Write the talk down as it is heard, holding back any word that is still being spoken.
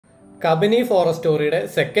Kabani forest സ്റ്റോറിയുടെ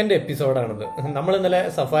second എപ്പിസോഡാണിത്. നമ്മൾ ഇന്നലെ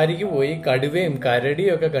സഫാരിക്ക് പോയി കടുവയും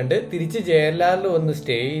കരടിയും ഒക്കെ കണ്ട് തിരിച്ച് JLRൽ വന്ന്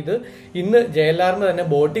സ്റ്റേ ചെയ്ത് ഇന്ന് JLRന് തന്നെ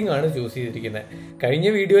ബോട്ടിംഗ് ആണ് ചൂസ് ചെയ്തിരിക്കുന്നത്. കഴിഞ്ഞ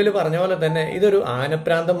വീഡിയോയിൽ പറഞ്ഞ പോലെ തന്നെ ഇതൊരു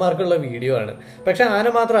ആനപ്രാന്തന്മാർക്കുള്ള വീഡിയോ ആണ്. പക്ഷെ ആന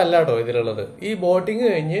മാത്രമല്ല കേട്ടോ ഇതിലുള്ളത്. ഈ ബോട്ടിംഗ്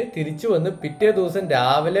കഴിഞ്ഞ് തിരിച്ചു വന്ന് പിറ്റേ ദിവസം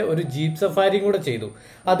രാവിലെ ഒരു ജീപ്പ് സഫാരിയും കൂടെ ചെയ്തു.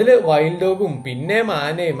 അതില് വൈൽഡ് ഡോഗും പിന്നെയും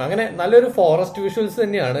ആനയും അങ്ങനെ നല്ലൊരു ഫോറസ്റ്റ് വിഷ്വൽസ്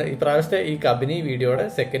തന്നെയാണ് ഇപ്രാവശ്യത്തെ ഈ കബനി വീഡിയോയുടെ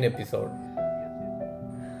സെക്കൻഡ് എപ്പിസോഡ്.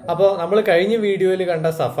 അപ്പോൾ നമ്മൾ കഴിഞ്ഞ വീഡിയോയിൽ കണ്ട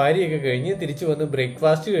സഫാരിയൊക്കെ കഴിഞ്ഞ് തിരിച്ചു വന്ന്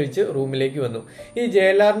ബ്രേക്ക്ഫാസ്റ്റ് കഴിച്ച് റൂമിലേക്ക് വന്നു. ഈ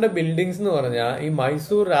JLRന്റെ ബിൽഡിങ്സ് എന്ന് പറഞ്ഞാൽ ഈ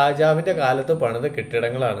മൈസൂർ രാജാവിന്റെ കാലത്ത് പണിത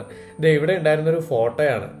കെട്ടിടങ്ങളാണ്. ഇത് ഇവിടെ ഉണ്ടായിരുന്ന ഒരു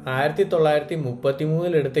ഫോട്ടോയാണ്.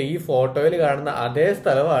 1933 എടുത്ത ഈ ഫോട്ടോയിൽ കാണുന്ന അതേ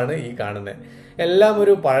സ്ഥലമാണ് ഈ കാണുന്നത്. എല്ലാം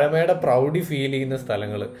ഒരു പഴമയുടെ പ്രൗഡി ഫീൽ ചെയ്യുന്ന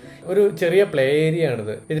സ്ഥലങ്ങൾ. ഒരു ചെറിയ പ്ലേ ഏരിയ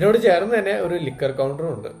ആണിത്. ഇതിനോട് ചേർന്ന് തന്നെ ഒരു ലിക്കർ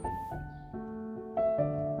കൗണ്ടറും ഉണ്ട്.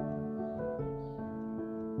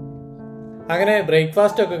 അങ്ങനെ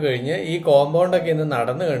ബ്രേക്ക്ഫാസ്റ്റ് ഒക്കെ കഴിഞ്ഞ് ഈ കോമ്പൗണ്ടൊക്കെ ഇന്ന്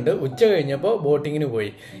നടന്നു കണ്ട് ഉച്ച കഴിഞ്ഞപ്പോൾ ബോട്ടിങ്ങിന് പോയി.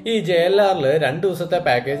 ഈ JLRൽ 2 ദിവസത്തെ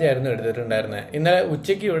പാക്കേജ് ആയിരുന്നു എടുത്തിട്ടുണ്ടായിരുന്നത്. ഇന്നലെ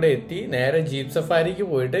ഉച്ചയ്ക്ക് ഇവിടെ എത്തി നേരെ ജീപ്പ് സഫാരിക്ക്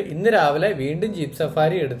പോയിട്ട് ഇന്ന് രാവിലെ വീണ്ടും ജീപ്പ്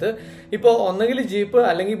സഫാരി എടുത്ത് ഇപ്പോൾ ഒന്നെങ്കിൽ ജീപ്പ്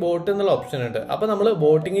അല്ലെങ്കിൽ ബോട്ട് എന്നുള്ള ഓപ്ഷൻ ഉണ്ട്. അപ്പോൾ നമ്മൾ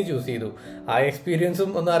ബോട്ടിങ് ചൂസ് ചെയ്തു. ആ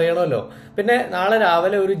എക്സ്പീരിയൻസും ഒന്ന് അറിയണമല്ലോ. പിന്നെ നാളെ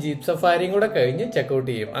രാവിലെ ഒരു ജീപ്പ് സഫാരിയും കൂടെ കഴിഞ്ഞ് ചെക്കൗട്ട്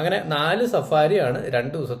ചെയ്യും. അങ്ങനെ 4 സഫാരിയാണ്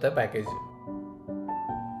 2 ദിവസത്തെ പാക്കേജ്.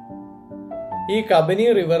 ഈ കബനി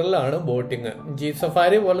റിവറിലാണ് ബോട്ടിങ്. ജീപ്പ്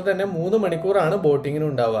സഫാരി പോലെ തന്നെ 3 മണിക്കൂറാണ് ബോട്ടിങ്ങിന്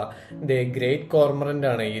ഉണ്ടാവുക. ഗ്രേറ്റ് കോർമറന്റ്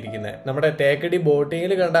ആണ് ഈ ഇരിക്കുന്നത്. നമ്മുടെ തേക്കടി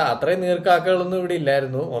ബോട്ടിങ്ങിൽ കണ്ട അത്രയും നീർക്കാക്കകളൊന്നും ഇവിടെ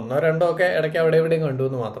ഇല്ലായിരുന്നു. 1 2 ഒക്കെ ഇടയ്ക്ക് അവിടെ എവിടെയും കണ്ടു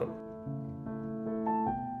എന്ന് മാത്രം.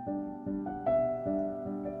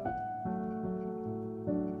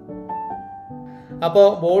 അപ്പോൾ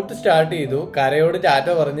ബോട്ട് സ്റ്റാർട്ട് ചെയ്തു. കരയോട് ടാറ്റ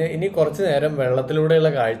പറഞ്ഞ് ഇനി കുറച്ചു നേരം വെള്ളത്തിലൂടെയുള്ള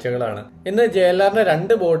കാഴ്ചകളാണ്. ഇന്ന് JLRന്റെ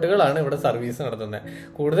 2 ബോട്ടുകളാണ് ഇവിടെ സർവീസ് നടത്തുന്നത്.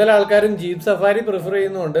 കൂടുതൽ ആൾക്കാരും ജീപ്പ് സഫാരി പ്രിഫർ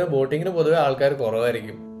ചെയ്യുന്നതുകൊണ്ട് ബോട്ടിങ്ങിന് പൊതുവെ ആൾക്കാർ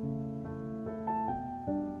കുറവായിരിക്കും.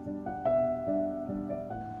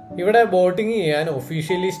 ഇവിടെ ബോട്ടിങ് ചെയ്യാൻ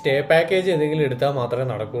ഒഫീഷ്യലി സ്റ്റേ പാക്കേജ് എന്തെങ്കിലും എടുത്താൽ മാത്രമേ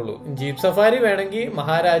നടക്കുള്ളൂ. ജീപ്പ് സഫാരി വേണമെങ്കിൽ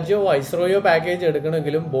മഹാരാജയോ വൈസ്രോയോ പാക്കേജ്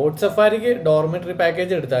എടുക്കണമെങ്കിലും ബോട്ട് സഫാരിക്ക് ഡോർമെറ്ററി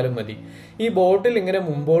പാക്കേജ് എടുത്താലും മതി. ഈ ബോട്ടിൽ ഇങ്ങനെ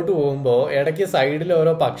മുമ്പോട്ട് പോകുമ്പോൾ ഇടയ്ക്ക് സൈഡിൽ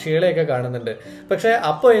ഓരോ പക്ഷികളെയൊക്കെ കാണുന്നുണ്ട്. പക്ഷെ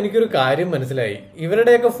അപ്പോൾ എനിക്കൊരു കാര്യം മനസ്സിലായി.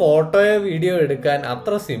 ഇവരുടെയൊക്കെ ഫോട്ടോയോ വീഡിയോ എടുക്കാൻ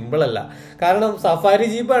അത്ര സിമ്പിൾ അല്ല. കാരണം സഫാരി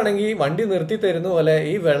ജീപ്പ് ആണെങ്കിൽ വണ്ടി നിർത്തി തരുന്ന പോലെ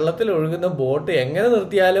ഈ വെള്ളത്തിൽ ഒഴുകുന്ന ബോട്ട് എങ്ങനെ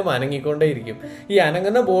നിർത്തിയാലും അനങ്ങിക്കൊണ്ടേയിരിക്കും. ഈ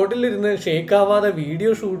അനങ്ങുന്ന ബോട്ടിലിരുന്ന് ഷേക്ക് ആവാതെ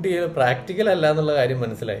വീഡിയോ ഷൂട്ട് ചെയ്ത് പ്രാക്ടിക്കൽ അല്ല എന്നുള്ള കാര്യം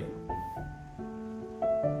മനസ്സിലായി.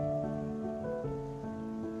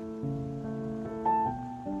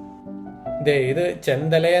 ഇത്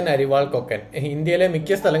ചെന്തലയൻ അരിവാൾ കൊക്കൻ. ഇന്ത്യയിലെ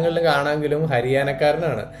മിക്ക സ്ഥലങ്ങളിലും കാണാമെങ്കിലും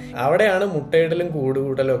ഹരിയാനക്കാരനാണ്. അവിടെയാണ് മുട്ടയിടലും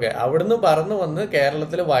കൂടുകൂട്ടലും ഒക്കെ. അവിടുന്ന് പറന്നു വന്ന്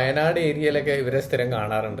കേരളത്തിൽ വയനാട് ഏരിയയിലൊക്കെ ഇവരെ സ്ഥിരം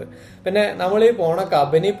കാണാറുണ്ട്. പിന്നെ നമ്മൾ ഈ പോണ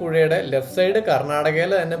കബനി പുഴയുടെ ലെഫ്റ്റ് സൈഡ്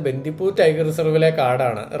കർണാടകയിലെ തന്നെ ബന്ദിപ്പൂർ ടൈഗർ റിസർവിലെ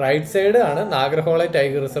കാടാണ്. റൈറ്റ് സൈഡ് ആണ് നാഗർഹോളെ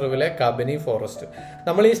ടൈഗർ റിസർവിലെ കബനി ഫോറസ്റ്റ്.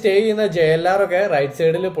 നമ്മൾ ഈ സ്റ്റേ ചെയ്യുന്ന JLR ഒക്കെ റൈറ്റ്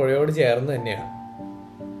സൈഡിൽ പുഴയോട് ചേർന്ന് തന്നെയാണ്.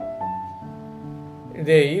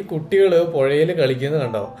 ഈ കുട്ടികള് പുഴയിൽ കളിക്കുന്നത്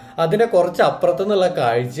കണ്ടോ? അതിന്റെ കുറച്ച് അപ്പുറത്തുനിന്നുള്ള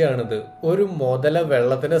കാഴ്ചയാണിത്. ഒരു മുതല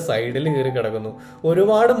വെള്ളത്തിന്റെ സൈഡിൽ കയറി കിടക്കുന്നു.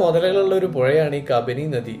 ഒരുപാട് മുതലകളുള്ള ഒരു പുഴയാണ് ഈ കബനി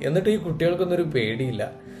നദി. എന്നിട്ട് ഈ കുട്ടികൾക്കൊന്നും ഒരു പേടിയില്ല.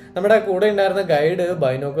 നമ്മുടെ കൂടെ ഉണ്ടായിരുന്ന ഗൈഡ്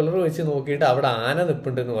ബൈനോക്കുലർ വെച്ച് നോക്കിയിട്ട് അവിടെ ആന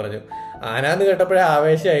നിൽപ്പുണ്ടെന്ന് പറഞ്ഞു. ആനാന്ന് കേട്ടപ്പോഴേ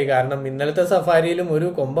ആവേശമായി. കാരണം ഇന്നലത്തെ സഫാരിയിലും ഒരു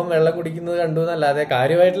കൊമ്പം വെള്ളം കുടിക്കുന്നത് കണ്ടു എന്നല്ലാതെ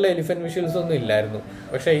കാര്യമായിട്ടുള്ള എലിഫന്റ് വിഷ്വൽസ് ഒന്നും ഇല്ലായിരുന്നു.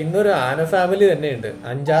 പക്ഷെ ഇന്നൊരു ആന ഫാമിലി തന്നെയുണ്ട്.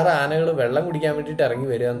 5-6 ആനകൾ വെള്ളം കുടിക്കാൻ വേണ്ടിയിട്ട് ഇറങ്ങി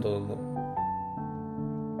വരികയെന്ന് തോന്നുന്നു.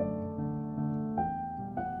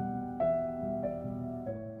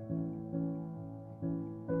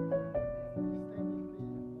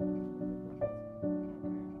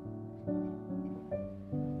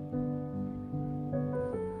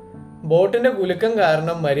 ബോട്ടിന്റെ കുലുക്കം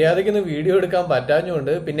കാരണം മര്യാദയ്ക്കൊന്ന് വീഡിയോ എടുക്കാൻ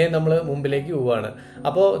പറ്റാഞ്ഞുകൊണ്ട് പിന്നെ നമ്മൾ മുമ്പിലേക്ക് പോവാണ്.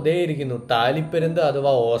 അപ്പോൾ ദേ ഇരിക്കുന്നു താലിപ്പരുന്ത്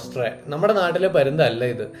അഥവാ ഓസ്ട്രേ. നമ്മുടെ നാട്ടിലെ പരുന്തല്ല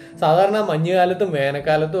ഇത്. സാധാരണ മഞ്ഞുകാലത്തും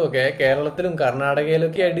വേനൽക്കാലത്തും ഒക്കെ കേരളത്തിലും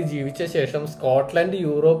കർണാടകയിലൊക്കെ ആയിട്ട് ജീവിച്ച ശേഷം സ്കോട്ട്ലൻഡ്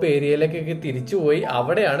യൂറോപ്പ് ഏരിയയിലേക്കൊക്കെ തിരിച്ചുപോയി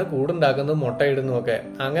അവിടെയാണ് കൂടുണ്ടാക്കുന്നതും മുട്ടയിടുന്നതും ഒക്കെ.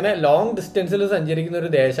 അങ്ങനെ ലോങ് ഡിസ്റ്റൻസിൽ സഞ്ചരിക്കുന്ന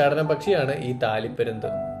ഒരു ദേശാടന പക്ഷിയാണ് ഈ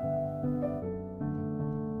താലിപ്പരുന്ത്.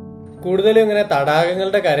 കൂടുതലും ഇങ്ങനെ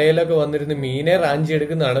തടാകങ്ങളുടെ കരയിലൊക്കെ വന്നിരുന്ന് മീനെ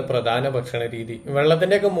റാഞ്ചിയെടുക്കുന്നതാണ് പ്രധാന ഭക്ഷണ രീതി.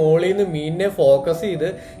 വെള്ളത്തിന്റെയൊക്കെ മുകളിൽ നിന്ന് മീനിനെ ഫോക്കസ് ചെയ്ത്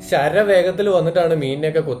ശരവേഗത്തിൽ വന്നിട്ടാണ്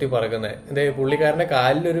മീനിനെയൊക്കെ കൊത്തി പറക്കുന്നത്. പുള്ളിക്കാരന്റെ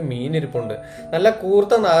കാലിലൊരു മീൻ ഇരിപ്പുണ്ട്. നല്ല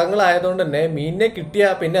കൂർത്ത നഖങ്ങളായതുകൊണ്ട് തന്നെ മീനിനെ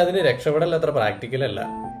കിട്ടിയാൽ പിന്നെ അതിന് രക്ഷപ്പെടൽ അത്ര പ്രാക്ടിക്കൽ അല്ല.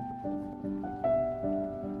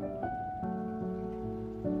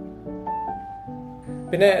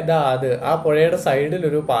 പിന്നെ അത് ആ പുഴയുടെ സൈഡിൽ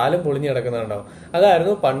ഒരു പാലം പൊളിഞ്ഞു കിടക്കുന്നുണ്ടോ?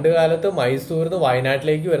 അതായിരുന്നു പണ്ട് കാലത്ത് മൈസൂരിൽ നിന്ന്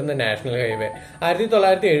വയനാട്ടിലേക്ക് വരുന്ന നാഷണൽ ഹൈവേ.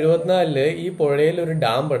 1974 ഈ പുഴയിൽ ഒരു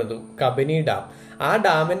ഡാം പണിതു, കബനി ഡാം. ആ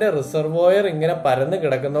ഡാമിന്റെ റിസർവോയർ ഇങ്ങനെ പരന്ന്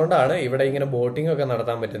കിടക്കുന്നതുകൊണ്ടാണ് ഇവിടെ ഇങ്ങനെ ബോട്ടിംഗ് ഒക്കെ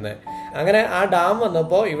നടത്താൻ പറ്റുന്നത്. അങ്ങനെ ആ ഡാം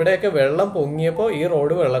വന്നപ്പോൾ ഇവിടെയൊക്കെ വെള്ളം പൊങ്ങിയപ്പോൾ ഈ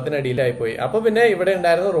റോഡ് വെള്ളത്തിനടിയിലായി പോയി. അപ്പൊ പിന്നെ ഇവിടെ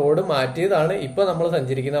ഉണ്ടായിരുന്ന റോഡ് മാറ്റിയതാണ് ഇപ്പൊ നമ്മൾ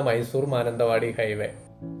സഞ്ചരിക്കുന്ന മൈസൂർ മാനന്തവാടി ഹൈവേ.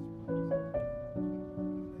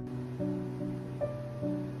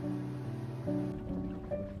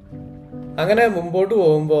 അങ്ങനെ മുമ്പോട്ട്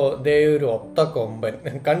പോകുമ്പോൾ ദേ ഒരു ഒത്ത കൊമ്പൻ,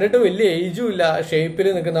 കണ്ടിട്ട് വലിയ ഏജും ഇല്ല, ഷേപ്പിൽ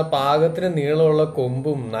നിൽക്കുന്ന പാകത്തിന് നീളമുള്ള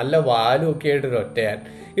കൊമ്പും നല്ല വാലും ഒക്കെ ആയിട്ടൊരു ഒറ്റയാൻ.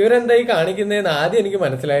 ഇവരെന്തായി കാണിക്കുന്നതെന്ന് ആദ്യം എനിക്ക്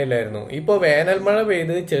മനസ്സിലായില്ലായിരുന്നു. ഇപ്പോൾ വേനൽമഴ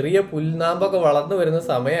പെയ്ത് ചെറിയ പുൽനാമ്പൊക്കെ വളർന്നു വരുന്ന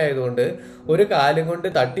സമയമായതുകൊണ്ട് ഒരു കാലും കൊണ്ട്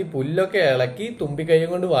തട്ടി പുല്ലൊക്കെ ഇളക്കി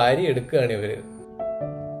തുമ്പിക്കൈയും കൊണ്ട് വാരി എടുക്കുകയാണ് ഇവര്.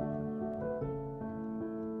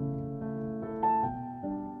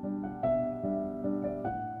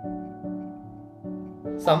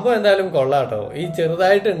 സംഭവം എന്തായാലും കൊള്ളാട്ടോ. ഈ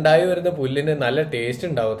ചെറുതായിട്ട് ഉണ്ടായി വരുന്ന പുല്ലിന് നല്ല ടേസ്റ്റ്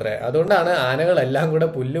ഉണ്ടാവും അത്രേ. അതുകൊണ്ടാണ് ആനകളെല്ലാം കൂടെ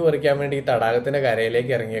പുല്ല് പറിക്കാൻ വേണ്ടി ഈ തടാകത്തിന്റെ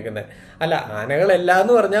കരയിലേക്ക് ഇറങ്ങിയേക്കുന്നത്. അല്ല, ആനകളെല്ലാം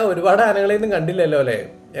എന്ന് പറഞ്ഞാൽ ഒരുപാട് ആനകളെയൊന്നും കണ്ടില്ലല്ലോ അല്ലെ.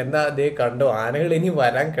 എന്നാ അതേ കണ്ടോ, ആനകൾ ഇനി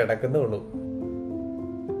വരാൻ കിടക്കുന്നുള്ളൂ.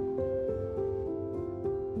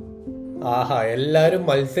 ആഹാ, എല്ലാരും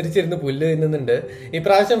മത്സരിച്ചിരുന്ന് പുല്ല് തിന്നുന്നുണ്ട്.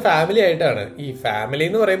 ഇപ്രാവശ്യം ഫാമിലി ആയിട്ടാണ്. ഈ ഫാമിലി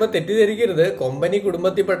എന്ന് പറയുമ്പോൾ തെറ്റിദ്ധരിക്കരുത്, കൊമ്പനി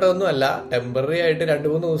കുടുംബത്തിൽപ്പെട്ടതൊന്നും അല്ല. ടെമ്പററി ആയിട്ട്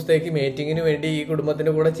 2-3 ദിവസത്തേക്ക് മീറ്റിങ്ങിന് വേണ്ടി ഈ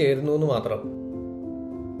കുടുംബത്തിന്റെ കൂടെ ചേരുന്നു എന്ന് മാത്രം.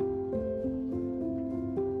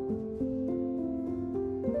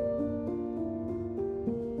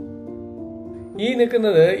 ഈ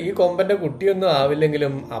നിൽക്കുന്നത് ഈ കൊമ്പന്റെ കുട്ടിയൊന്നും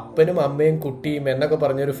ആവില്ലെങ്കിലും അപ്പനും അമ്മയും കുട്ടിയും എന്നൊക്കെ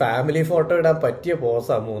പറഞ്ഞൊരു ഫാമിലി ഫോട്ടോ ഇടാൻ പറ്റിയ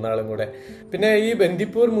പോസാ മൂന്നാളും കൂടെ. പിന്നെ ഈ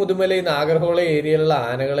ബന്ദിപ്പൂർ, മുതുമലൈ, നാഗർഹോളെ ഏരിയയിലുള്ള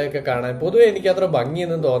ആനകളെയൊക്കെ കാണാൻ പൊതുവെ എനിക്ക് അത്ര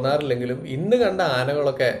ഭംഗിയൊന്നും തോന്നാറില്ലെങ്കിലും ഇന്ന് കണ്ട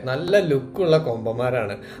ആനകളൊക്കെ നല്ല ലുക്കുള്ള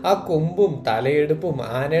കൊമ്പന്മാരാണ്. ആ കൊമ്പും തലയെടുപ്പും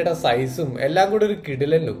ആനയുടെ സൈസും എല്ലാം കൂടെ ഒരു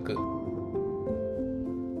കിടിലൻ ലുക്ക്.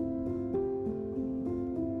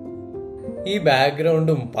 ഈ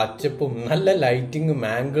ബാക്ക്ഗ്രൗണ്ടും പച്ചപ്പും നല്ല ലൈറ്റിങ്ങും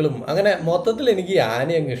ആംഗിളും അങ്ങനെ മൊത്തത്തിൽ എനിക്ക്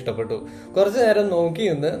ആനയെ അങ്ങ് ഇഷ്ടപ്പെട്ടു. കുറച്ചു നേരം നോക്കി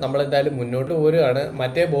നിന്ന് നമ്മളെന്തായാലും മുന്നോട്ട് പോരുകയാണ്.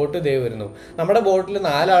 മറ്റേ ബോട്ട് ദേ വരുന്നു. നമ്മുടെ ബോട്ടിൽ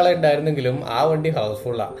 4 ആളെ ഉണ്ടായിരുന്നെങ്കിലും ആ വണ്ടി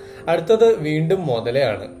ഹൗസ്ഫുള്ളാ. അടുത്തത് വീണ്ടും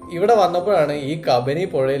മുതലയാണ്. ഇവിടെ വന്നപ്പോഴാണ് ഈ കബനി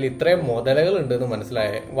പുഴയിൽ ഇത്രയും മുതലകൾ ഉണ്ടെന്ന്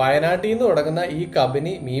മനസ്സിലായത്. വയനാട്ടിൽ നിന്ന് തുടങ്ങുന്ന ഈ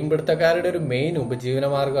കബനി മീൻപിടുത്തക്കാരുടെ ഒരു മെയിൻ ഉപജീവന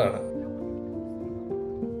മാർഗമാണ്.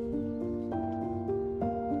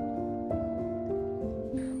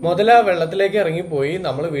 മുതല വെള്ളത്തിലേക്ക് ഇറങ്ങിപ്പോയി.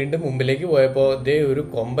 നമ്മൾ വീണ്ടും മുമ്പിലേക്ക് പോയപ്പോൾ ദേ ഒരു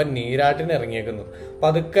കൊമ്പൻ നീരാട്ടിന് ഇറങ്ങിയേക്കുന്നു.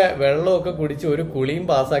 പതുക്കെ വെള്ളമൊക്കെ കുടിച്ച് ഒരു കുളിയും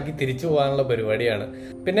പാസ്സാക്കി തിരിച്ചു പോകാനുള്ള പരിപാടിയാണ്.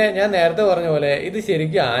 പിന്നെ ഞാൻ നേരത്തെ പറഞ്ഞ പോലെ ഇത്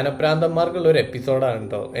ശരിക്കും ആനപ്രാന്തന്മാർക്കുള്ള ഒരു എപ്പിസോഡാണ്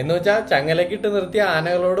കേട്ടോ. എന്ന് വെച്ചാൽ ചങ്ങലക്കിട്ട് നിർത്തിയ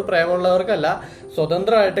ആനകളോട് പ്രേമമുള്ളവർക്കല്ല,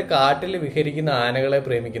 സ്വതന്ത്രമായിട്ട് കാട്ടിൽ വിഹരിക്കുന്ന ആനകളെ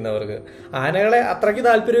പ്രേമിക്കുന്നവർക്ക്. ആനകളെ അത്രയ്ക്ക്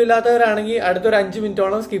താല്പര്യമില്ലാത്തവരാണെങ്കിൽ അടുത്തൊരു 5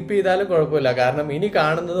 മിനിറ്റോളം സ്കിപ്പ് ചെയ്താലും കുഴപ്പമില്ല. കാരണം ഇനി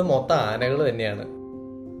കാണുന്നത് മൊത്തം ആനകൾ തന്നെയാണ്.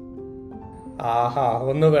 ആഹാ,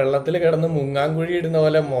 ഒന്ന് വെള്ളത്തിൽ കിടന്ന് മുങ്ങാൻകുഴി ഇടുന്ന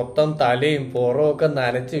പോലെ മൊത്തം തലയും പുറവും ഒക്കെ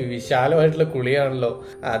നനച്ച് വിശാലമായിട്ടുള്ള കുളിയാണല്ലോ.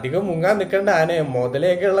 അധികം മുങ്ങാൻ നിൽക്കേണ്ട ആനയെ,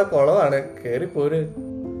 മുതലയൊക്കെയുള്ള കുളമാണ്, കേറിപ്പോര്.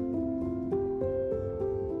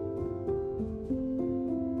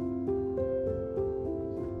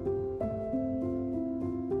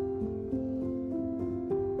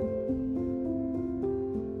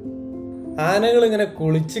 ആനകൾ ഇങ്ങനെ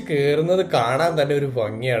കുളിച്ച് കേറുന്നത് കാണാൻ തന്നെ ഒരു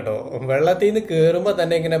ഭംഗിയാട്ടോ. വെള്ളത്തിൽ നിന്ന് കേറുമ്പോ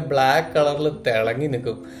തന്നെ ഇങ്ങനെ ബ്ലാക്ക് കളറിൽ തിളങ്ങി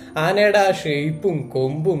നിൽക്കും. ആനയുടെ ആ ഷേപ്പും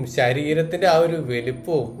കൊമ്പും ശരീരത്തിന്റെ ആ ഒരു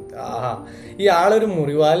വലിപ്പവും. ആഹാ, ഈ ആളൊരു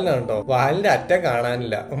മുറിവാലിനാണ് കേട്ടോ. വാലിന്റെ അറ്റം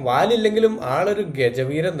കാണാനില്ല. വാലില്ലെങ്കിലും ആളൊരു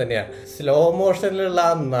ഗജവീരൻ തന്നെയാ. സ്ലോ മോഷനിലുള്ള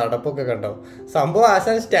ആ നടപ്പൊക്കെ കണ്ടോ. സംഭവം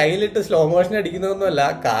ആശാൻ സ്റ്റൈലിട്ട് സ്ലോ മോഷൻ അടിക്കുന്നതൊന്നുമല്ല,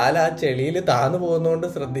 കാല ആ ചെളിയിൽ താന്നു പോകുന്നതുകൊണ്ട്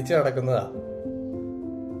ശ്രദ്ധിച്ച് നടക്കുന്നതാ.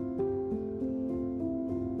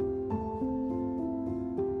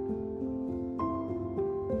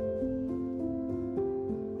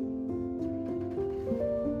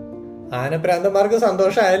 ആനപ്രാന്തന്മാർക്ക്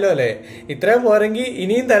സന്തോഷമായല്ലോ അല്ലെ. ഇത്രയും പോരെങ്കിൽ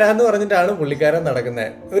ഇനിയും തരാന്ന് പറഞ്ഞിട്ടാണ് പുള്ളിക്കാരൻ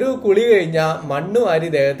നടക്കുന്നത്. ഒരു കുളി കഴിഞ്ഞാൽ മണ്ണ് വാരി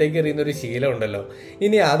ദേഹത്തേക്ക് എറിയുന്ന ഒരു ശീലം ഉണ്ടല്ലോ,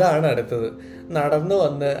 ഇനി അതാണ് അടുത്തത്. നടന്നു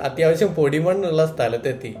വന്ന് അത്യാവശ്യം പൊടിമണ്ണുള്ള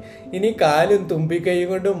സ്ഥലത്തെത്തി. ഇനി കാലും തുമ്പിക്കൈയും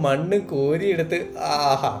കൊണ്ട് മണ്ണ് കോരിയെടുത്ത്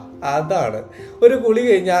ആഹാ, അതാണ്. ഒരു കുളി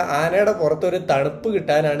കഴിഞ്ഞാൽ ആനയുടെ പുറത്തൊരു തണുപ്പ്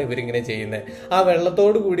കിട്ടാനാണ് ഇവരിങ്ങനെ ചെയ്യുന്നത്. ആ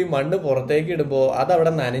വെള്ളത്തോടു കൂടി മണ്ണ് പുറത്തേക്ക് ഇടുമ്പോൾ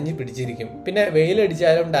അതവിടെ നനഞ്ഞ് പിടിച്ചിരിക്കും. പിന്നെ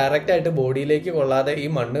വെയിലടിച്ചാലും ഡയറക്റ്റ് ആയിട്ട് ബോഡിയിലേക്ക് കൊള്ളാതെ ഈ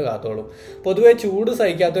മണ്ണ് കാത്തോളും. പൊതുവെ ചൂട്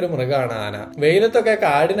സഹിക്കാത്തൊരു മൃഗമാണ് ആന. വെയിലത്തൊക്കെ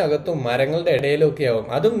കാടിനകത്തും മരങ്ങളുടെ ഇടയിലൊക്കെ ആവും.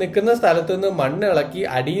 അതും നിൽക്കുന്ന സ്ഥലത്തു നിന്ന് മണ്ണ് ഇളക്കി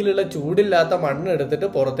അടിയിലുള്ള ചൂടില്ലാത്ത മണ്ണ് എടുത്തിട്ട്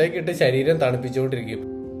പുറത്തേക്കിട്ട് ശരീരം തണുപ്പിച്ചുകൊണ്ടിരിക്കും.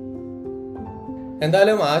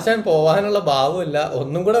 എന്തായാലും ആശാൻ പോവാനുള്ള ഭാവമില്ല,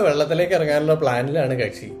 ഒന്നും കൂടെ വെള്ളത്തിലേക്ക് ഇറങ്ങാനുള്ള പ്ലാനിലാണ്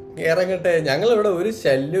കക്ഷി. ഇറങ്ങട്ടെ, ഞങ്ങൾ ഇവിടെ ഒരു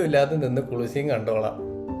ശല്യം ഇല്ലാതെ നിന്ന് കുളിസിയും കണ്ടോളാം.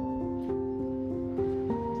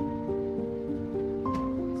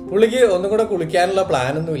 പുള്ളിക്ക് ഒന്നും കൂടെ കുളിക്കാനുള്ള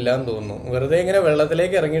പ്ലാനൊന്നും ഇല്ലാന്ന് തോന്നുന്നു. വെറുതെ ഇങ്ങനെ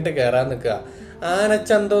വെള്ളത്തിലേക്ക് ഇറങ്ങിയിട്ട് കയറാൻ നിൽക്കുക.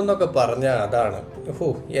 ആനച്ചന്തം എന്നൊക്കെ പറഞ്ഞ അതാണ്.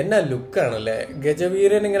 എന്നാ ലുക്കാണല്ലേ,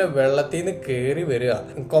 ഗജവീരൻ ഇങ്ങനെ വെള്ളത്തിൽ നിന്ന് കയറി വരിക.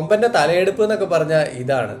 കൊമ്പന്റെ തലയെടുപ്പ് എന്നൊക്കെ പറഞ്ഞ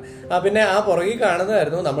ഇതാണ്. പിന്നെ ആ പുറകിൽ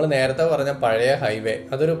കാണുന്നതായിരുന്നു നമ്മൾ നേരത്തെ പറഞ്ഞ പഴയ ഹൈവേ.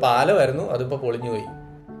 അതൊരു പാലമായിരുന്നു, അതിപ്പോ പൊളിഞ്ഞുപോയി.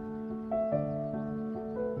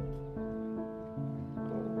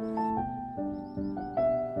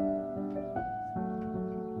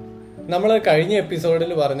 നമ്മൾ കഴിഞ്ഞ എപ്പിസോഡിൽ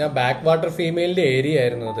പറഞ്ഞ ബാക്ക് വാട്ടർ ഫീമെയിലിന്റെ ഏരിയ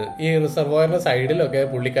ആയിരുന്നു അത്. ഈ റിസർവോയറിന്റെ സൈഡിലൊക്കെ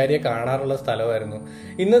പുള്ളിക്കാരിയെ കാണാറുള്ള സ്ഥലമായിരുന്നു.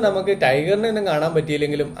 ഇന്ന് നമുക്ക് ടൈഗറിനെ ഒന്നും കാണാൻ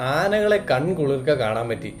പറ്റിയില്ലെങ്കിലും ആനകളെ കൺകുളിർക്ക കാണാൻ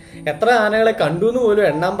പറ്റി. എത്ര ആനകളെ കണ്ടു എന്ന് പോലും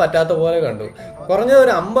എണ്ണാൻ പറ്റാത്ത പോലെ കണ്ടു. കുറഞ്ഞത്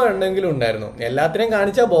ഒരു 50 എണ്ണെങ്കിലും ഉണ്ടായിരുന്നു. എല്ലാത്തിനെയും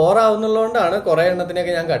കാണിച്ചാൽ ബോറാവുന്നുള്ളതുകൊണ്ടാണ് കുറെ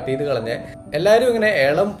എണ്ണത്തിനെയൊക്കെ ഞാൻ കട്ട് ചെയ്ത് കളഞ്ഞത്. എല്ലാവരും ഇങ്ങനെ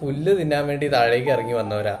ഇളം പുല്ല് തിന്നാൻ വേണ്ടി താഴേക്ക് ഇറങ്ങി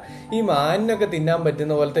വന്നവരാ. ഈ മാനിനൊക്കെ തിന്നാൻ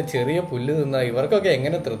പറ്റുന്ന പോലത്തെ ചെറിയ പുല്ല് തിന്നാൽ ഇവർക്കൊക്കെ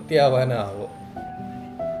എങ്ങനെ തൃപ്തിയാവാനാവോ?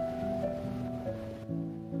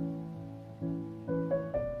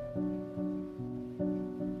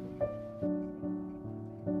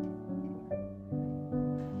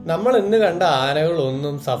 നമ്മൾ ഇന്ന് കണ്ട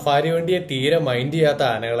ആനകളൊന്നും സഫാരി വണ്ടിയെ തീരെ മൈൻഡ് ചെയ്യാത്ത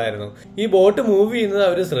ആനകളായിരുന്നു. ഈ ബോട്ട് മൂവ് ചെയ്യുന്നത്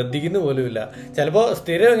അവർ ശ്രദ്ധിക്കുന്ന പോലുമില്ല. ചിലപ്പോൾ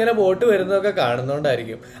സ്ഥിരം ഇങ്ങനെ ബോട്ട് വരുന്നതൊക്കെ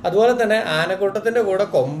കാണുന്നോണ്ടായിരിക്കും. അതുപോലെ തന്നെ ആനക്കൂട്ടത്തിന്റെ കൂടെ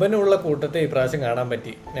കൊമ്പനുള്ള കൂട്ടത്തെ ഇപ്രാവശ്യം കാണാൻ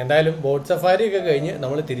പറ്റി. എന്തായാലും ബോട്ട് സഫാരി ഒക്കെ കഴിഞ്ഞ്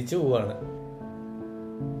നമ്മൾ തിരിച്ചു പോവാണ്.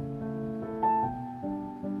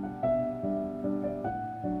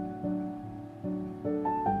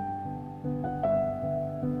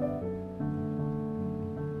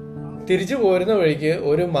 തിരിച്ചു പോരുന്ന വഴിക്ക്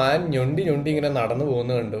ഒരു മാൻ ഞൊണ്ടി ഇങ്ങനെ നടന്നു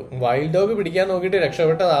പോകുന്നത് കണ്ടു. വൈൽഡ് ഡോഗ് പിടിക്കാൻ നോക്കിയിട്ട്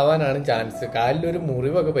രക്ഷപ്പെട്ടതാവാനാണ് ചാൻസ്. കാലിലൊരു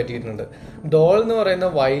മുറിവൊക്കെ പറ്റിയിട്ടുണ്ട്. ഡോൾ എന്ന് പറയുന്ന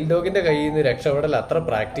വൈൽഡ് ഡോഗിന്റെ കയ്യിൽ നിന്ന് രക്ഷപ്പെടൽ അത്ര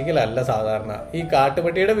പ്രാക്ടിക്കൽ അല്ല സാധാരണ. ഈ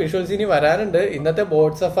കാട്ടുപട്ടിയുടെ വിഷ്വൽസ് ഇനി വരാനുണ്ട്. ഇന്നത്തെ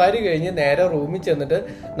ബോട്ട് സഫാരി കഴിഞ്ഞ് നേരെ റൂമിൽ ചെന്നിട്ട്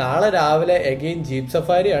നാളെ രാവിലെ എഗെയിൻ ജീപ്പ്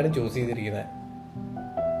സഫാരിയാണ് ചൂസ് ചെയ്തിരിക്കുന്നത്.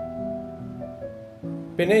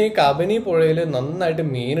 പിന്നെ ഈ കബനി പുഴയിൽ നന്നായിട്ട്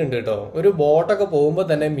മീനുണ്ട് കേട്ടോ. ഒരു ബോട്ടൊക്കെ പോകുമ്പോൾ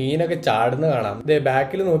തന്നെ മീനൊക്കെ ചാടുന്ന കാണാം.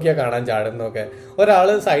 ബാക്കിൽ നോക്കിയാൽ കാണാൻ ചാടുന്നൊക്കെ.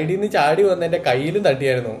 ഒരാള് സൈഡിൽ നിന്ന് ചാടി വന്ന് എന്റെ കയ്യിലും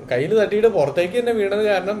തട്ടിയായിരുന്നു. കയ്യിൽ തട്ടിയിട്ട് പുറത്തേക്ക് തന്നെ വീണത്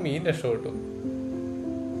കാരണം മീൻ രക്ഷപ്പെട്ടു.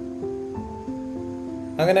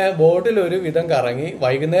 അങ്ങനെ ബോട്ടിൽ ഒരു വിധം കറങ്ങി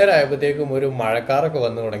വൈകുന്നേരം ആയപ്പോഴത്തേക്കും ഒരു മഴക്കാറൊക്കെ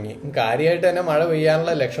വന്നു തുടങ്ങി. കാര്യമായിട്ട് തന്നെ മഴ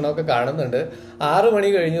പെയ്യാനുള്ള ലക്ഷണമൊക്കെ കാണുന്നുണ്ട്. 6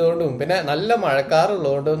 മണി കഴിഞ്ഞതുകൊണ്ടും പിന്നെ നല്ല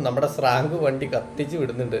മഴക്കാറുള്ളതുകൊണ്ടും നമ്മുടെ സ്രാങ്ക് വണ്ടി കത്തിച്ച്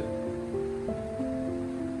വിടുന്നുണ്ട്.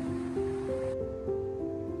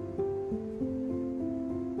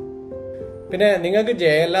 പിന്നെ നിങ്ങൾക്ക്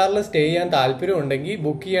JLRൽ സ്റ്റേ ചെയ്യാൻ താല്പര്യം ഉണ്ടെങ്കിൽ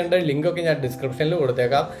ബുക്ക് ചെയ്യേണ്ട ലിങ്കൊക്കെ ഞാൻ ഡിസ്ക്രിപ്ഷനിൽ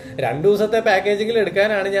കൊടുത്തേക്കാം. 2 ദിവസത്തെ പാക്കേജിൽ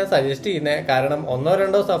എടുക്കാനാണ് ഞാൻ സജസ്റ്റ് ചെയ്യുന്നത്. കാരണം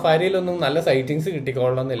 1-2 സഫാരിയിലൊന്നും നല്ല സൈറ്റിങ്സ്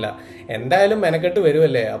കിട്ടിക്കൊള്ളണമെന്നില്ല. എന്തായാലും മെനക്കെട്ട്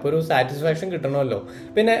വരുമല്ലേ, അപ്പോൾ ഒരു സാറ്റിസ്ഫാക്ഷൻ കിട്ടണമല്ലോ.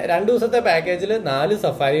 പിന്നെ 2 ദിവസത്തെ പാക്കേജിൽ 4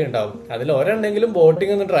 സഫാരി ഉണ്ടാവും. അതിൽ ഒരെണ്ണെങ്കിലും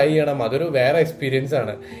ബോട്ടിംഗ് ഒന്ന് ട്രൈ ചെയ്യണം. അതൊരു വേറെ എക്സ്പീരിയൻസ്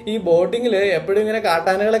ആണ്. ഈ ബോട്ടിങ്ങിൽ എപ്പോഴും ഇങ്ങനെ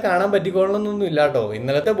കാട്ടാനകളെ കാണാൻ പറ്റിക്കൊള്ളണമെന്നൊന്നും ഇല്ല കേട്ടോ.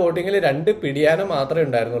 ഇന്നലത്തെ ബോട്ടിങ്ങിൽ 2 പിടിയാന മാത്രമേ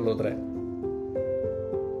ഉണ്ടായിരുന്നുള്ളൂ അത്രേ.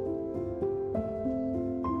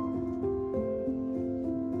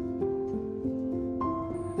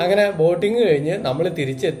 അങ്ങനെ ബോട്ടിങ് കഴിഞ്ഞ് നമ്മൾ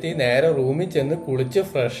തിരിച്ചെത്തി നേരെ റൂമിൽ ചെന്ന് കുളിച്ച്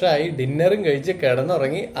ഫ്രഷായി ഡിന്നറും കഴിച്ച്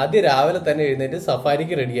കിടന്നുറങ്ങി അതിരാവിലെ തന്നെ എഴുന്നേറ്റ്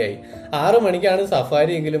സഫാരിക്ക് റെഡിയായി. 6 മണിക്കാണ്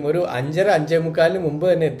സഫാരി എങ്കിലും ഒരു 5:30-5:45 മുമ്പ്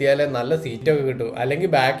തന്നെ എത്തിയാലേ നല്ല സീറ്റൊക്കെ കിട്ടും.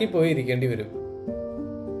 അല്ലെങ്കിൽ ബാക്കിൽ പോയി ഇരിക്കേണ്ടി വരും.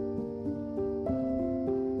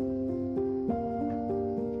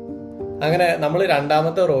 അങ്ങനെ നമ്മൾ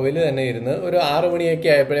 2ാമത്തെ റോയിൽ തന്നെ ഇരുന്ന് ഒരു 6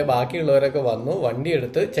 മണിയൊക്കെ ആയപ്പോഴേ ബാക്കിയുള്ളവരൊക്കെ വന്നു വണ്ടി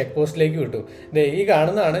എടുത്ത് ചെക്ക് പോസ്റ്റിലേക്ക് വിട്ടു. ഈ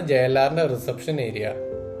കാണുന്നതാണ് JLRന്റെ റിസപ്ഷൻ ഏരിയ.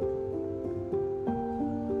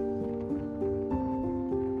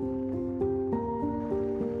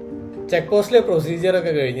 ചെക്ക് പോസ്റ്റിലെ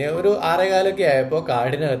പ്രൊസീജിയറൊക്കെ കഴിഞ്ഞ് ഒരു 6:15 ആയപ്പോൾ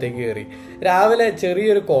കാടിനകത്തേക്ക് കയറി. രാവിലെ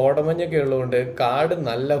ചെറിയൊരു കോടമഞ്ഞൊക്കെ ഉള്ളതുകൊണ്ട് കാട്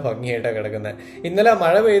നല്ല ഭംഗിയായിട്ടാണ് കിടക്കുന്നത്. ഇന്നലെ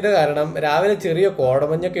മഴ പെയ്ത കാരണം രാവിലെ ചെറിയ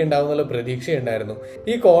കോടമഞ്ഞൊക്കെ ഉണ്ടാവുന്നുള്ള പ്രതീക്ഷയുണ്ടായിരുന്നു.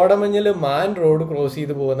 ഈ കോടമഞ്ഞിൽ മാൻ റോഡ് ക്രോസ്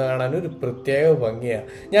ചെയ്ത് പോകുന്ന കാണാൻ ഒരു പ്രത്യേക ഭംഗിയാണ്.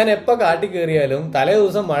 ഞാൻ എപ്പോൾ കാട്ടിൽ കയറിയാലും തലേ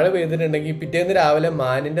ദിവസം മഴ പെയ്തിട്ടുണ്ടെങ്കിൽ പിറ്റേന്ന് രാവിലെ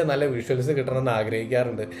മാനിന്റെ നല്ല വിഷ്വൽസ് കിട്ടണമെന്ന്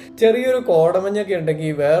ആഗ്രഹിക്കാറുണ്ട്. ചെറിയൊരു കോടമഞ്ഞൊക്കെ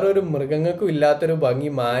ഉണ്ടെങ്കിൽ വേറൊരു മൃഗങ്ങൾക്കും ഇല്ലാത്തൊരു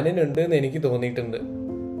ഭംഗി മാനിനുണ്ട് എന്ന് എനിക്ക് തോന്നിയിട്ടുണ്ട്.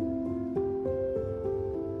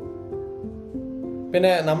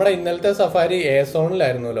 പിന്നെ നമ്മുടെ ഇന്നലത്തെ സഫാരി A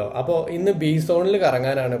സോണിലായിരുന്നല്ലോ. അപ്പോൾ ഇന്ന് B സോണിൽ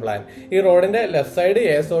കറങ്ങാനാണ് പ്ലാൻ. ഈ റോഡിന്റെ left side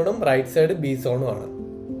A സോണും right side B സോണും ആണ്.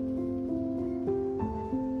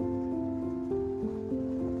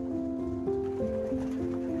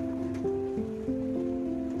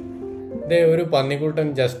 ഒരു പന്നിക്കുട്ടൻ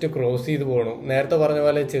ജസ്റ്റ് ക്രോസ് ചെയ്ത് പോകണം. നേരത്തെ പറഞ്ഞ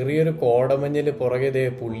പോലെ ചെറിയൊരു കോടമഞ്ഞിൽ പുറകെ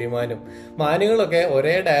പുള്ളിമാനും മാനുകളൊക്കെ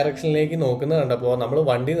ഒരേ ഡയറക്ഷനിലേക്ക് നോക്കുന്നത് കണ്ടപ്പോൾ നമ്മൾ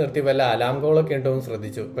വണ്ടി നിർത്തി വല്ല അലാം കോളൊക്കെ ഉണ്ടോ എന്ന്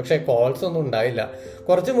ശ്രദ്ധിച്ചു. പക്ഷെ കോൾസ് ഒന്നും ഉണ്ടായില്ല.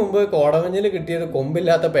 കുറച്ചു മുമ്പ് കോടമഞ്ഞിൽ കിട്ടിയത്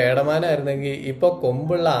കൊമ്പില്ലാത്ത പേടമാനായിരുന്നെങ്കിൽ ഇപ്പൊ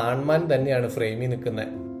കൊമ്പുള്ള ആൺമാൻ തന്നെയാണ് ഫ്രെയിമിൽ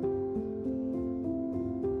നിൽക്കുന്നത്.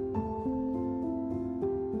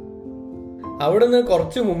 അവിടുന്ന്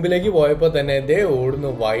കുറച്ച് മുമ്പിലേക്ക് പോയപ്പോൾ തന്നെ ദേ ഓടുന്നു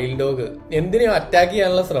വൈൽഡ് ഡോഗ്. എന്തിനെയും അറ്റാക്ക്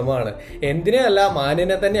ചെയ്യാനുള്ള ശ്രമമാണ്. എന്തിനെയും അല്ല,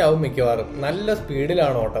 മാനിനെ തന്നെ ആവും മിക്കവാറും. നല്ല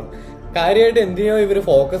സ്പീഡിലാണ് ഓട്ടം. കാര്യമായിട്ട് എന്തിനോ ഇവർ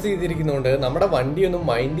ഫോക്കസ് ചെയ്തിരിക്കുന്നുണ്ട്. നമ്മുടെ വണ്ടിയൊന്നും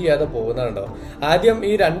മൈൻഡ് ചെയ്യാതെ പോകുന്നുണ്ടോ. ആദ്യം ഈ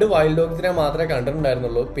 2 വൈൽഡ് ഡോഗ്സിനെ മാത്രമേ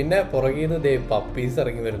കണ്ടിട്ടുണ്ടായിരുന്നുള്ളൂ. പിന്നെ പുറകിൽ നിന്ന് ദേ പപ്പീസ്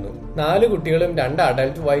ഇറങ്ങി വരുന്നു. 4 കുട്ടികളും 2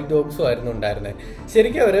 അഡൽട്ട് വൈൽഡ് ഡോഗ്സും ആയിരുന്നു ഉണ്ടായിരുന്നത്.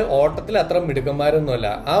 ശരിക്കും അവർ ഓട്ടത്തിൽ അത്ര മിടുക്കന്മാരൊന്നുമല്ല.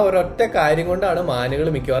 ആ ഒരൊറ്റ കാര്യം കൊണ്ടാണ് മാനുകൾ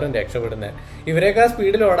മിക്കവാറും രക്ഷപ്പെടുന്നത്. ഇവരെക്കാൾ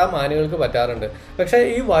സ്പീഡിൽ ഓടാൻ മാനുകൾക്ക് പറ്റാറുണ്ട്. പക്ഷെ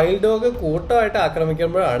ഈ വൈൽഡ് ഡോഗ് കൂട്ടമായിട്ട്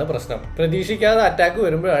ആക്രമിക്കുമ്പോഴാണ് പ്രശ്നം. പ്രതീക്ഷിക്കാതെ അറ്റാക്ക്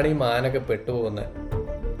വരുമ്പോഴാണ് ഈ മാനൊക്കെ പെട്ടുപോകുന്നത്.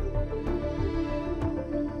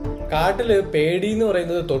 കാട്ടില് പേടി എന്ന്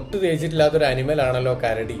പറയുന്നത് തൊട്ട് തേച്ചിട്ടില്ലാത്തൊരു അനിമലാണല്ലോ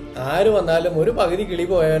കരടി. ആര് വന്നാലും ഒരു പകുതി കിളി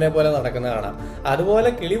പോയവനെ പോലെ നടക്കുന്ന കാണാം. അതുപോലെ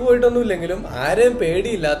കിളി പോയിട്ടൊന്നുമില്ലെങ്കിലും ആരെയും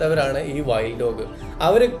പേടിയില്ലാത്തവരാണ് ഈ വൈൽഡ് ഡോഗ്.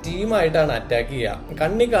 അവര് ടീമായിട്ടാണ് അറ്റാക്ക് ചെയ്യുക.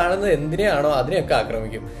 കണ്ണി കാണുന്നത് എന്തിനെയാണോ അതിനെയൊക്കെ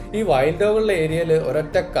ആക്രമിക്കും. ഈ വൈൽഡ് ഡോഗുള്ള ഏരിയയിൽ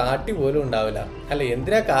ഒരൊറ്റ കാട്ടി പോലും ഉണ്ടാവില്ല. അല്ല,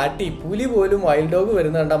 എന്തിനാ കാട്ടി, പുലി പോലും വൈൽഡ് ഡോഗ്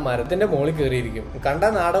വരുന്ന കണ്ടാൽ മരത്തിന്റെ മുകളിൽ കയറിയിരിക്കും. കണ്ട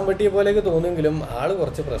നാടൻ പട്ടിയെ പോലെയൊക്കെ തോന്നുമെങ്കിലും ആള്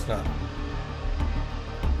കുറച്ച് പ്രശ്നമാണ്.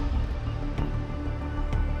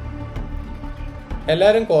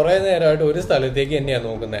 എല്ലാവരും കുറെ നേരമായിട്ട് ഒരു സ്ഥലത്തേക്ക് തന്നെയാണ്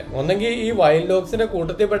നോക്കുന്നത്. ഒന്നെങ്കിൽ ഈ വൈൽഡ് ഡോഗ്സിന്റെ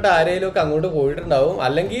കൂട്ടത്തിൽപ്പെട്ട ആരെങ്കിലും ഒക്കെ അങ്ങോട്ട് പോയിട്ടുണ്ടാവും,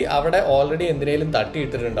 അല്ലെങ്കിൽ അവിടെ ഓൾറെഡി എന്തിനേലും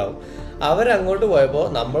തട്ടിയിട്ടിട്ടുണ്ടാവും. അവരങ്ങോട്ട് പോയപ്പോൾ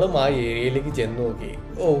നമ്മളും ആ ഏരിയയിലേക്ക് ചെന്ന് നോക്കി.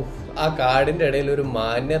 ആ കാടിന്റെ ഇടയിൽ ഒരു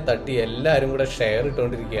മാനിനെ തട്ടി എല്ലാവരും കൂടെ ഷെയർ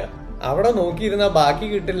ഇട്ടുകൊണ്ടിരിക്കുക. അവിടെ നോക്കിയിരുന്ന ബാക്കി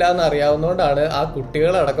കിട്ടില്ല എന്ന് അറിയാവുന്നതുകൊണ്ടാണ് ആ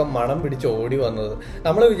കുട്ടികളടക്കം മണം പിടിച്ച് ഓടി വന്നത്.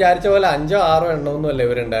 നമ്മൾ വിചാരിച്ച പോലെ 5 or 6 എണ്ണമൊന്നുമല്ല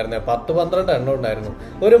ഇവരുണ്ടായിരുന്നത്. 10-12 എണ്ണം ഉണ്ടായിരുന്നു.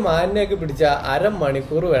 ഒരു മാനിനെയൊക്കെ പിടിച്ച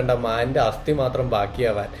അരമണിക്കൂർ വേണ്ട മാനിന്റെ അസ്ഥി മാത്രം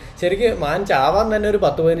ബാക്കിയാവാൻ. ശരിക്കും മാൻ ചാവാൻ തന്നെ ഒരു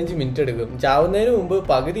 10-15 മിനിറ്റ് എടുക്കും. ചാവുന്നതിന് മുമ്പ്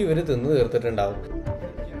പകുതി ഇവർ തിന്നു തീർത്തിട്ടുണ്ടാവും.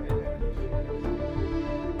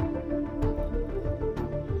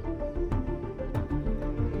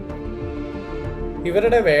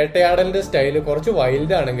 ഇവരുടെ വേട്ടയാടലിന്റെ സ്റ്റൈല് കുറച്ച്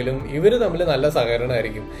വൈൽഡ് ആണെങ്കിലും ഇവര് തമ്മിൽ നല്ല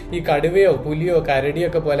സഹകരണമായിരിക്കും. ഈ കടുവയോ പുലിയോ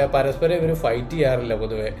കരടിയൊക്കെ പോലെ പരസ്പരം ഇവർ ഫൈറ്റ് ചെയ്യാറില്ല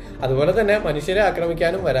പൊതുവെ. അതുപോലെ തന്നെ മനുഷ്യരെ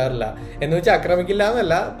ആക്രമിക്കാനും വരാറില്ല. എന്ന് വെച്ചാൽ ആക്രമിക്കില്ല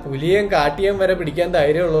എന്നല്ല, പുലിയേയും കാട്ടിയേയും വരെ പിടിക്കാൻ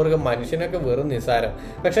ധൈര്യമുള്ളവർക്ക് മനുഷ്യനൊക്കെ വെറും നിസ്സാരം.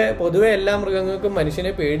 പക്ഷെ പൊതുവെ എല്ലാ മൃഗങ്ങൾക്കും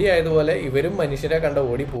മനുഷ്യനെ പേടിയായതുപോലെ ഇവരും മനുഷ്യരെ കണ്ട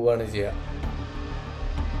ഓടി പോവുകയാണ് ചെയ്യുക.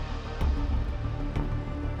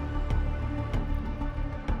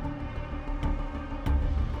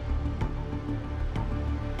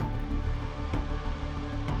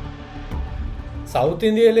 സൗത്ത്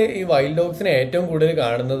ഇന്ത്യയിൽ ഈ വൈൽഡ് ഡോഗ്സിനെ ഏറ്റവും കൂടുതൽ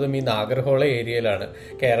കാണുന്നതും ഈ നാഗർഹോള ഏരിയയിലാണ്.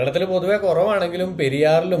 കേരളത്തിൽ പൊതുവെ കുറവാണെങ്കിലും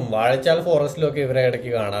പെരിയാറിലും വാഴച്ചാൽ ഫോറസ്റ്റിലും ഒക്കെ ഇവരെ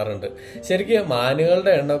ഇടയ്ക്ക് കാണാറുണ്ട്. ശരിക്കും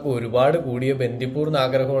മാനുകളുടെ എണ്ണമൊക്കെ ഒരുപാട് കൂടിയ ബന്ദിപ്പൂർ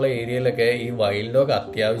നാഗർഹോള ഏരിയയിലൊക്കെ ഈ വൈൽഡ് ഡോഗ്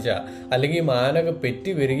അത്യാവശ്യമാണ്. അല്ലെങ്കിൽ മാനൊക്കെ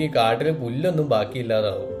പെറ്റി പെരുകി കാട്ടിൽ പുല്ലൊന്നും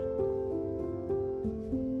ബാക്കിയില്ലാതാവും.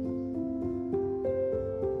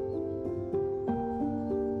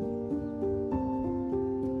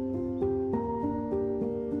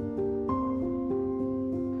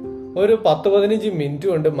 ഒരു 10-15 മിനിറ്റ്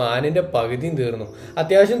കൊണ്ട് മാനിന്റെ പകുതിയും തീർന്നു.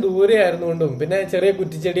 അത്യാവശ്യം ദൂരെ ആയിരുന്നുകൊണ്ടും പിന്നെ ചെറിയ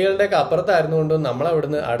കുറ്റിച്ചെടികളുടെ ഒക്കെ അപ്പുറത്തായിരുന്നുകൊണ്ടും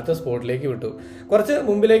നമ്മളവിടുന്ന് അടുത്ത സ്പോട്ടിലേക്ക് വിട്ടു. കുറച്ച്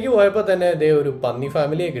മുമ്പിലേക്ക് പോയപ്പോൾ തന്നെ ഇതേ ഒരു പന്നി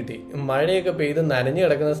ഫാമിലിയെ കിട്ടി. മഴയൊക്കെ പെയ്ത് നനഞ്ഞു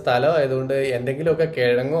കിടക്കുന്ന സ്ഥലമായതുകൊണ്ട് എന്തെങ്കിലുമൊക്കെ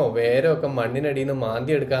കിഴങ്ങോ വേരോ ഒക്കെ മണ്ണിനടിയിൽ നിന്ന്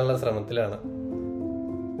മാന്തി എടുക്കാനുള്ള ശ്രമത്തിലാണ്.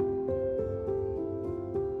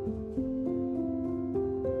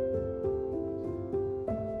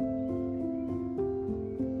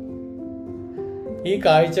 ഈ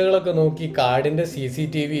കാഴ്ചകളൊക്കെ നോക്കി കാടിന്റെ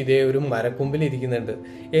CCTV ഇതേ ഒരു മരക്കൊമ്പിൽ ഇരിക്കുന്നുണ്ട്.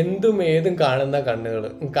 എന്തും ഏതും കാണുന്ന കണ്ണുകൾ.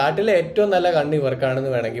 കാട്ടിലെ ഏറ്റവും നല്ല കണ്ണ്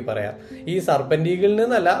ഇവർക്കാണെന്ന് വേണമെങ്കിൽ പറയാം. ഈ സർപ്പന്റീകളിൽ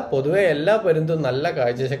നിന്നല്ല, പൊതുവെ എല്ലാ പരുന്തും നല്ല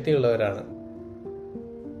കാഴ്ചശക്തി ഉള്ളവരാണ്.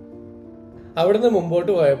 അവിടുന്ന് മുമ്പോട്ട്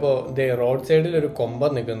പോയപ്പോൾ റോഡ് സൈഡിൽ ഒരു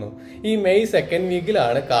കൊമ്പൻ നിൽക്കുന്നു. ഈ മെയ് 2nd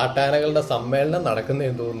വീക്കിലാണ് കാട്ടാനകളുടെ സമ്മേളനം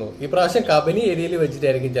നടക്കുന്നതെന്ന് തോന്നുന്നു. ഈ പ്രാവശ്യം കബനി ഏരിയയിൽ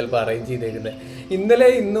വെച്ചിട്ടായിരിക്കും ചിലപ്പോൾ അറേഞ്ച് ചെയ്തേക്കുന്നത്. ഇന്നലെ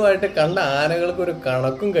ഇന്നുമായിട്ട് കണ്ട ആനകൾക്ക് ഒരു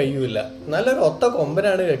കണക്കും കഴിയുമില്ല. നല്ലൊരു ഒത്ത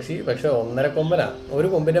കൊമ്പനാണ് കക്ഷി, പക്ഷെ 1.5 കൊമ്പനാണ്. ഒരു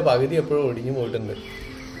കൊമ്പിന്റെ പകുതി എപ്പോഴും ഒടിഞ്ഞു പോയിട്ടുണ്ട്.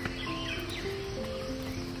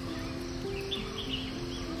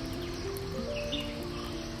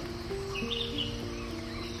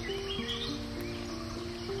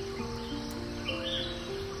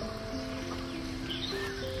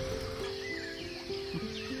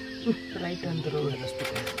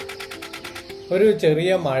 ഒരു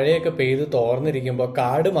ചെറിയ മഴയൊക്കെ പെയ്ത് തോർന്നിരിക്കുമ്പോൾ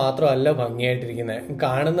കാട് മാത്രമല്ല ഭംഗിയായിട്ടിരിക്കുന്നത്.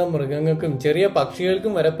 കാണുന്ന മൃഗങ്ങൾക്കും ചെറിയ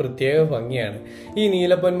പക്ഷികൾക്കും വരെ പ്രത്യേക ഭംഗിയാണ്. ഈ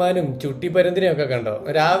നീലപ്പൊന്മാനും ചുട്ടിപ്പരുന്തിനെയൊക്കെ കണ്ടോ?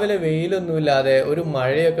 രാവിലെ വെയിലൊന്നുമില്ലാതെ ഒരു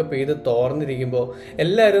മഴയൊക്കെ പെയ്ത് തോർന്നിരിക്കുമ്പോൾ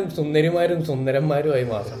എല്ലാവരും സുന്ദരിമാരും സുന്ദരന്മാരുമായി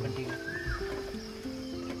മാറും.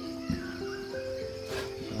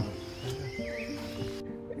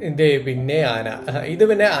 ഇതേ പിന്നെ ആന. ഇത്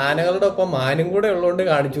പിന്നെ ആനകളുടെ ഒപ്പം മാനും കൂടെ ഉള്ളതുകൊണ്ട്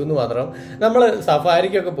കാണിച്ചു എന്ന് മാത്രം. നമ്മൾ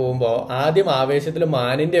സഫാരിക്കൊക്കെ പോകുമ്പോൾ ആദ്യം ആവേശത്തിൽ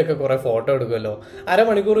മാനിന്റെ ഒക്കെ കുറെ ഫോട്ടോ എടുക്കുമല്ലോ.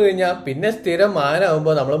 അരമണിക്കൂർ കഴിഞ്ഞാൽ പിന്നെ സ്ഥിരം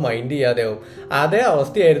മാനാവുമ്പോൾ നമ്മൾ മൈൻഡ് ചെയ്യാതെയാവും. അതേ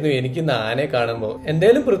അവസ്ഥയായിരുന്നു എനിക്ക് ആനയെ കാണുമ്പോൾ.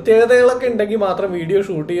 എന്തെങ്കിലും പ്രത്യേകതകളൊക്കെ ഉണ്ടെങ്കിൽ മാത്രം വീഡിയോ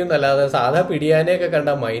ഷൂട്ട് ചെയ്യുന്നല്ലാതെ സാധാ പിടിയാനയൊക്കെ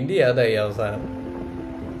കണ്ടാൽ മൈൻഡ് ചെയ്യാതായി അവസാനം.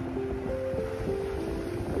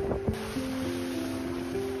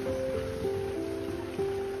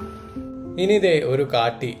 ഇനി ഇതേ ഒരു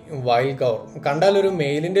കാട്ടി, വൈൽഡ് കൗർ. കണ്ടാൽ ഒരു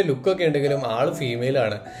മെയിലിന്റെ ലുക്കൊക്കെ ഉണ്ടെങ്കിലും ആള്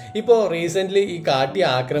ഫീമെയിലാണ്. ഇപ്പോൾ റീസെന്റ് ഈ കാട്ടി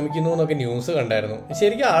ആക്രമിക്കുന്നു എന്നൊക്കെ ന്യൂസ് കണ്ടായിരുന്നു.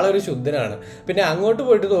 ശരിക്കും ആളൊരു ശുദ്ധനാണ്. പിന്നെ അങ്ങോട്ട്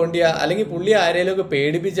പോയിട്ട് തോണ്ടിയ അല്ലെങ്കിൽ പുള്ളി ആരെങ്കിലും ഒക്കെ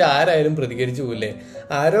പേടിപ്പിച്ച് ആരായാലും പ്രതികരിച്ചു പോയില്ലേ.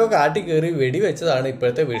 ആരോ കാട്ടി കയറി വെടിവെച്ചതാണ്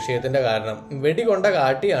ഇപ്പോഴത്തെ വിഷയത്തിന്റെ കാരണം. വെടികൊണ്ട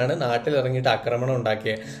കാട്ടിയാണ് നാട്ടിലിറങ്ങിയിട്ട് ആക്രമണം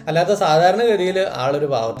ഉണ്ടാക്കിയത്. അല്ലാതെ സാധാരണഗതിയിൽ ആളൊരു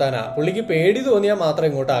പാവത്താനാ. പുള്ളിക്ക് പേടി തോന്നിയാൽ മാത്രമേ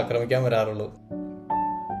ഇങ്ങോട്ട് ആക്രമിക്കാൻ വരാറുള്ളൂ.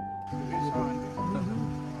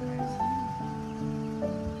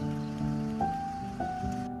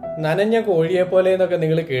 നനഞ്ഞ കോഴിയെ പോലെ എന്നൊക്കെ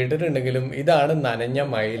നിങ്ങൾ കേട്ടിട്ടുണ്ടെങ്കിലും ഇതാണ് നനഞ്ഞ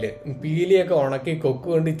മയില്. പീലിയൊക്കെ ഉണക്കി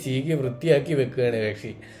കൊക്കുകൊണ്ട് ചീകി വൃത്തിയാക്കി വെക്കുകയാണ്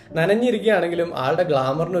കക്ഷി. നനഞ്ഞിരിക്കുകയാണെങ്കിലും ആളുടെ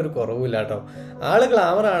ഗ്ലാമറിന് ഒരു കുറവില്ല കേട്ടോ. ആള്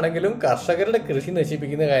ഗ്ലാമർ ആണെങ്കിലും കർഷകരുടെ കൃഷി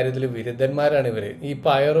നശിപ്പിക്കുന്ന കാര്യത്തിൽ വിരുദ്ധന്മാരാണ് ഇവര്. ഈ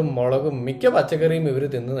പയറും മുളകും മിക്ക പച്ചക്കറിയും ഇവര്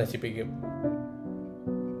തിന്ന് നശിപ്പിക്കും.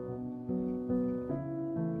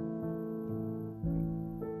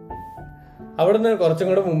 അവിടുന്ന് കുറച്ചും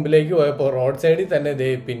കൂടെ മുമ്പിലേക്ക് പോയപ്പോൾ റോഡ് സൈഡിൽ തന്നെ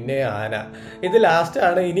ദേ പിന്നെ ആന. ഇത് ലാസ്റ്റ്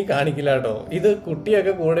ആണ്, ഇനി കാണിക്കില്ല കേട്ടോ. ഇത്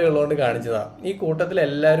കുട്ടിയൊക്കെ കൂടെ ഉള്ളതുകൊണ്ട് കാണിച്ചതാ. ഈ കൂട്ടത്തിൽ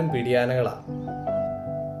എല്ലാവരും പിടിയാനകളാ.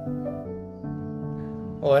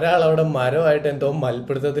 ഒരാളവിടെ മരമായിട്ട് എന്തോ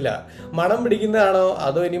മൽപ്പിടുത്തത്തിലാ. മണം പിടിക്കുന്നതാണോ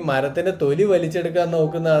അതോ ഇനി മരത്തിന്റെ തൊലി വലിച്ചെടുക്കാൻ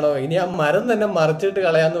നോക്കുന്നതാണോ, ഇനി ആ മരം തന്നെ മറിച്ചിട്ട്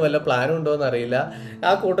കളയാന്ന് വല്ല പ്ലാനും ഉണ്ടോന്ന് അറിയില്ല.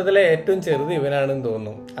 ആ കൂട്ടത്തിലെ ഏറ്റവും ചെറുത് ഇവനാണെന്ന്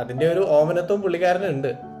തോന്നുന്നു. അതിന്റെ ഒരു ഓമനത്വം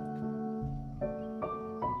പുള്ളിക്കാരനുണ്ട്.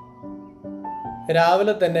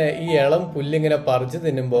 രാവിലെ തന്നെ ഈ ഇളം പുല്ലിങ്ങനെ പറിച്ചു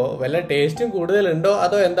തിന്നുമ്പോൾ വല്ല ടേസ്റ്റും കൂടുതലുണ്ടോ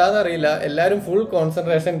അതോ എന്താണെന്നറിയില്ല, എല്ലാവരും ഫുൾ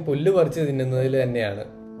കോൺസെൻട്രേഷൻ പുല്ല് പറിച്ച് തിന്നുന്നതിൽ തന്നെയാണ്.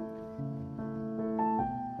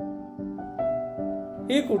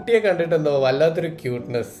 ഈ കുട്ടിയെ കണ്ടിട്ടെന്തോ വല്ലാത്തൊരു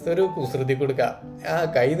ക്യൂട്ട്നെസ്, ഒരു കുസൃതി കൊടുക്ക.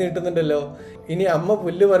 ആ കൈ നീട്ടുന്നുണ്ടല്ലോ. ഇനി അമ്മ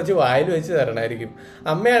പുല്ല് പറിച്ച് വായിൽ വെച്ച് തരണമായിരിക്കും.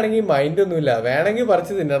 അമ്മയാണെങ്കിൽ മൈൻഡൊന്നുമില്ല, വേണമെങ്കിൽ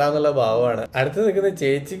പറിച്ച് തിന്നടാന്നുള്ള ഭാവമാണ്. അടുത്ത് നിൽക്കുന്ന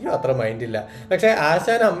ചേച്ചിക്കും അത്ര മൈൻഡില്ല. പക്ഷെ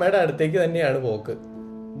ആശാൻ അമ്മയുടെ അടുത്തേക്ക് തന്നെയാണ് പോക്ക്.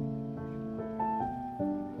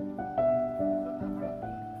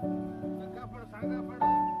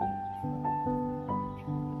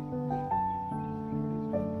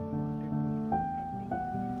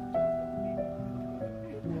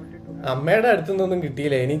 അമ്മയുടെ അടുത്തുനിന്നൊന്നും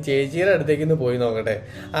കിട്ടിയില്ല. ഇനി ചേച്ചിയുടെ അടുത്തേക്ക് പോയി നോക്കട്ടെ.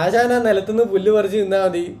 ആശാൻ ആ നിലത്തുനിന്ന് പുല്ല് പറിച്ച് നിന്നാൽ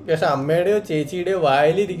മതി. പക്ഷെ അമ്മയുടെയോ ചേച്ചിയുടെയോ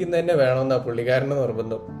വായിലിരിക്കുന്ന തന്നെ വേണമെന്നാ പുള്ളിക്കാരന്റെ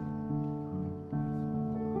നിർബന്ധം.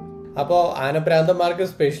 അപ്പോൾ ആനപ്രാന്തന്മാർക്ക്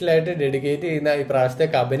സ്പെഷ്യലായിട്ട് ഡെഡിക്കേറ്റ് ചെയ്യുന്ന ഈ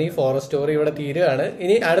പ്രാവശ്യത്തെ കബനി ഫോറസ്റ്റ് സ്റ്റോറി ഇവിടെ തീരുകയാണ്.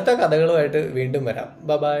 ഇനി അടുത്ത കഥകളുമായിട്ട് വീണ്ടും വരാം.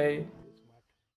 ബൈ.